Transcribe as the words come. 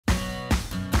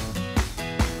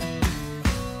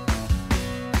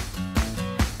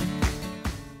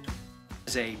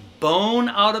is a bone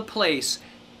out of place,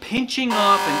 pinching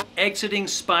off and exiting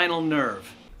spinal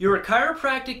nerve. You're a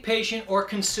chiropractic patient or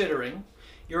considering.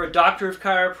 You're a doctor of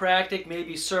chiropractic,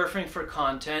 maybe surfing for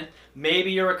content.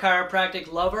 Maybe you're a chiropractic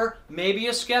lover, maybe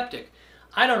a skeptic.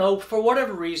 I don't know, for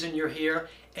whatever reason you're here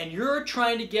and you're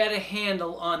trying to get a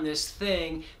handle on this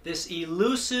thing, this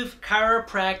elusive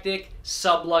chiropractic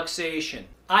subluxation.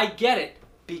 I get it,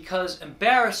 because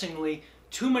embarrassingly,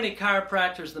 too many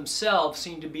chiropractors themselves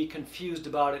seem to be confused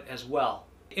about it as well.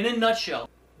 In a nutshell,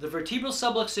 the vertebral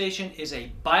subluxation is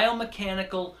a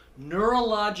biomechanical,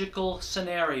 neurological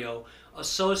scenario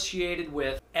associated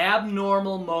with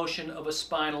abnormal motion of a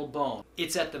spinal bone.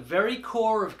 It's at the very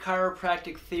core of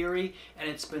chiropractic theory, and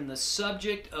it's been the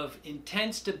subject of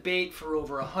intense debate for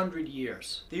over 100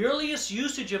 years. The earliest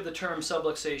usage of the term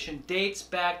subluxation dates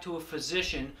back to a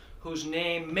physician whose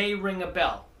name may ring a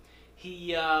bell.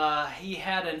 He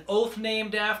had an oath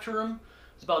named after him.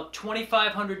 It was about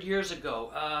 2,500 years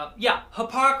ago.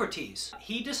 Hippocrates.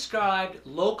 He described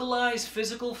localized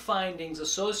physical findings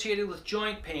associated with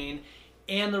joint pain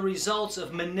and the results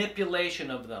of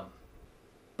manipulation of them.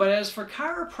 But as for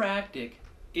chiropractic,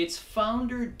 its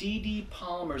founder D.D.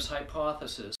 Palmer's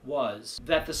hypothesis was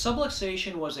that the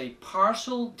subluxation was a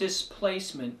partial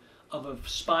displacement of a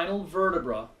spinal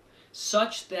vertebra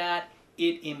such that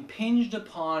it impinged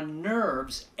upon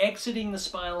nerves exiting the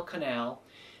spinal canal,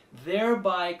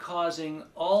 thereby causing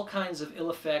all kinds of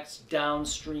ill effects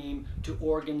downstream to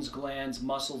organs, glands,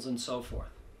 muscles, and so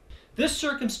forth. This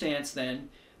circumstance, then,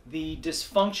 the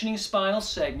dysfunctioning spinal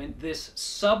segment, this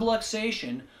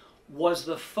subluxation, was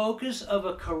the focus of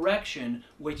a correction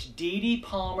which D.D.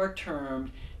 Palmer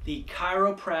termed the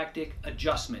chiropractic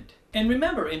adjustment. And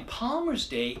remember, in Palmer's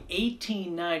day,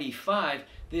 1895,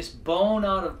 this bone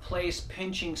out of place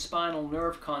pinching spinal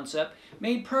nerve concept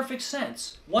made perfect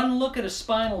sense. One look at a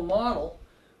spinal model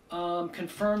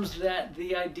confirms that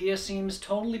the idea seems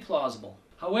totally plausible.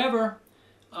 However,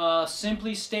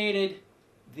 simply stated,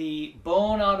 the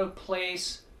bone out of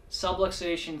place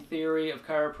subluxation theory of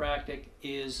chiropractic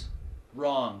is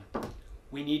wrong.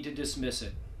 We need to dismiss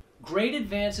it. Great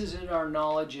advances in our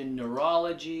knowledge in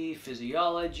neurology,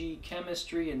 physiology,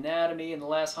 chemistry, anatomy in the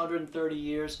last 130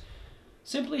 years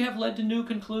simply have led to new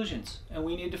conclusions, and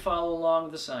we need to follow along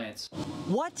with the science.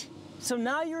 What? So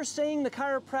now you're saying the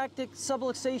chiropractic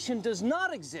subluxation does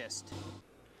not exist?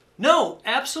 No,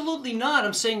 absolutely not.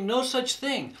 I'm saying no such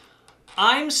thing.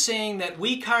 I'm saying that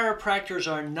we chiropractors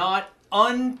are not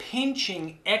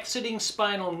unpinching exiting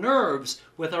spinal nerves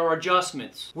with our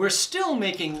adjustments. We're still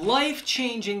making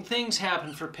life-changing things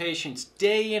happen for patients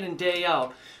day in and day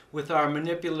out with our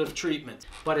manipulative treatment.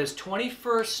 But as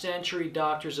 21st century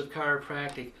doctors of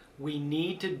chiropractic, we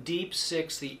need to deep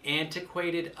six the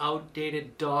antiquated,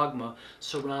 outdated dogma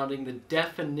surrounding the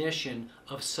definition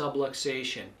of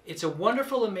subluxation. It's a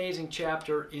wonderful, amazing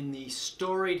chapter in the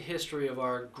storied history of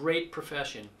our great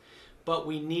profession, but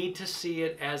we need to see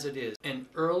it as it is, an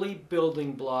early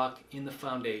building block in the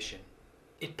foundation.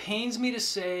 It pains me to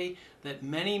say that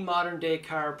many modern-day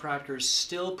chiropractors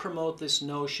still promote this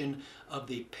notion of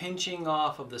the pinching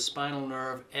off of the spinal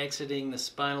nerve exiting the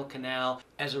spinal canal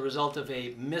as a result of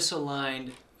a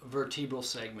misaligned vertebral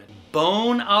segment.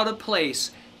 Bone out of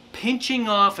place, pinching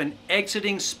off and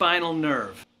exiting spinal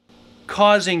nerve,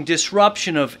 causing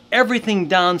disruption of everything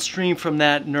downstream from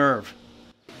that nerve.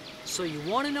 So you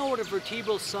want to know what a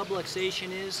vertebral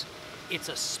subluxation is? It's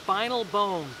a spinal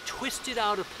bone twisted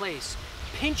out of place,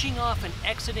 pinching off and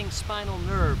exiting spinal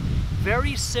nerve,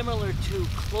 very similar to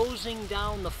closing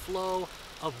down the flow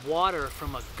of water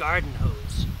from a garden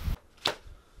hose.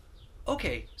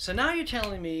 Okay, so now you're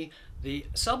telling me the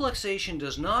subluxation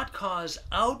does not cause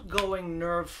outgoing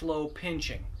nerve flow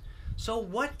pinching. So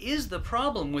what is the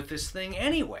problem with this thing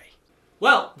anyway?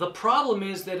 Well, the problem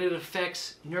is that it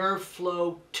affects nerve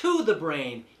flow to the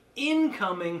brain,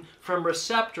 incoming from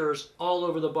receptors all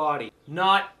over the body,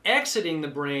 not exiting the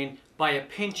brain by a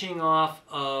pinching off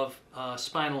of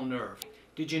spinal nerve.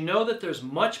 Did you know that there's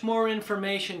much more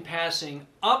information passing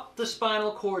up the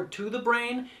spinal cord to the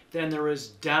brain than there is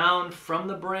down from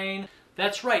the brain?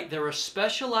 That's right, there are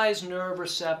specialized nerve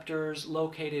receptors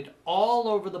located all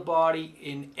over the body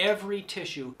in every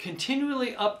tissue,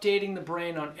 continually updating the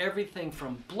brain on everything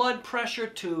from blood pressure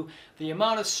to the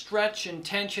amount of stretch and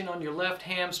tension on your left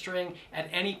hamstring at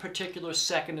any particular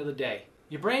second of the day.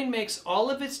 Your brain makes all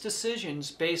of its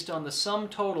decisions based on the sum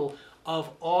total of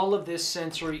all of this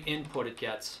sensory input it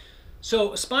gets.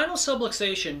 So spinal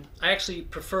subluxation, I actually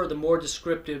prefer the more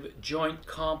descriptive joint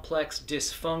complex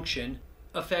dysfunction,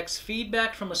 affects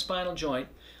feedback from a spinal joint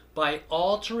by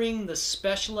altering the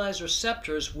specialized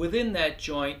receptors within that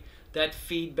joint that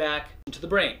feed back into the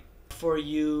brain. For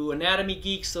you anatomy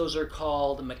geeks, those are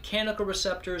called mechanical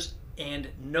receptors and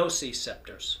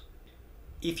nociceptors.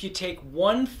 If you take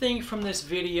one thing from this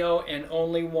video and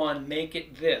only one, make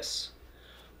it this.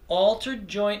 Altered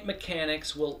joint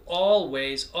mechanics will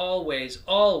always, always,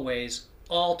 always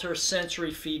alter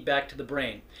sensory feedback to the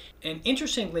brain. And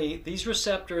interestingly, these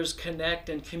receptors connect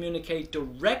and communicate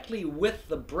directly with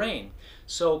the brain.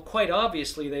 So quite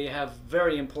obviously, they have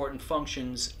very important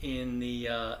functions in the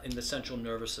central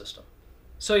nervous system.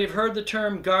 So you've heard the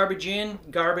term garbage in,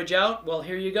 garbage out. Well,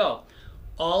 here you go.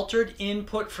 Altered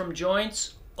input from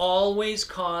joints always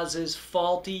causes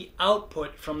faulty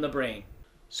output from the brain.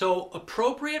 So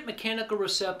appropriate mechanical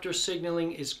receptor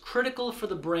signaling is critical for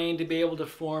the brain to be able to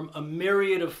form a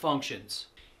myriad of functions.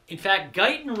 In fact,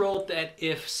 Guyton wrote that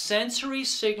if sensory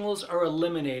signals are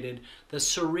eliminated, the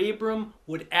cerebrum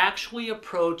would actually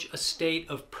approach a state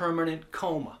of permanent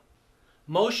coma.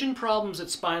 Motion problems at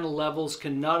spinal levels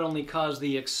can not only cause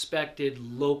the expected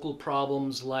local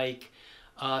problems like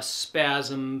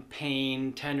spasm,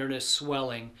 pain, tenderness,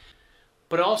 swelling,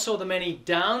 but also the many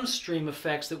downstream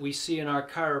effects that we see in our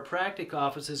chiropractic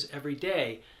offices every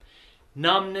day.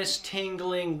 Numbness,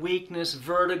 tingling, weakness,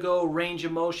 vertigo, range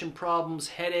of motion problems,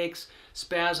 headaches,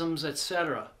 spasms,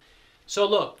 etc. So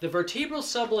look, the vertebral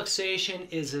subluxation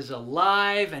is as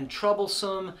alive and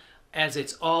troublesome as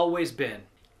it's always been.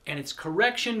 And its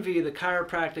correction via the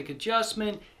chiropractic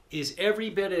adjustment is every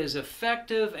bit as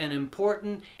effective and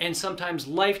important and sometimes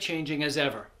life-changing as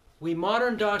ever. We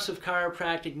modern docs of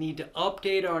chiropractic need to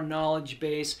update our knowledge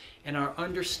base and our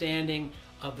understanding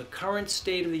of the current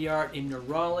state of the art in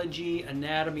neurology,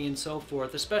 anatomy, and so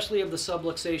forth, especially of the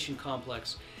subluxation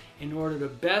complex, in order to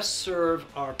best serve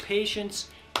our patients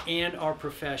and our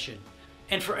profession.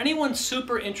 And for anyone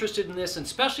super interested in this, and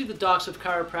especially the docs of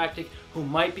chiropractic who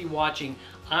might be watching,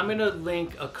 I'm going to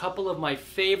link a couple of my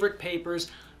favorite papers,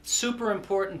 super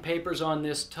important papers on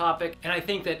this topic, and I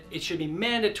think that it should be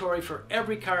mandatory for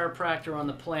every chiropractor on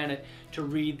the planet to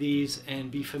read these and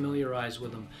be familiarized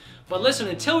with them. But listen,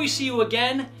 until we see you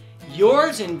again,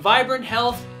 yours in vibrant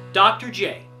health, Dr.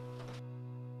 J.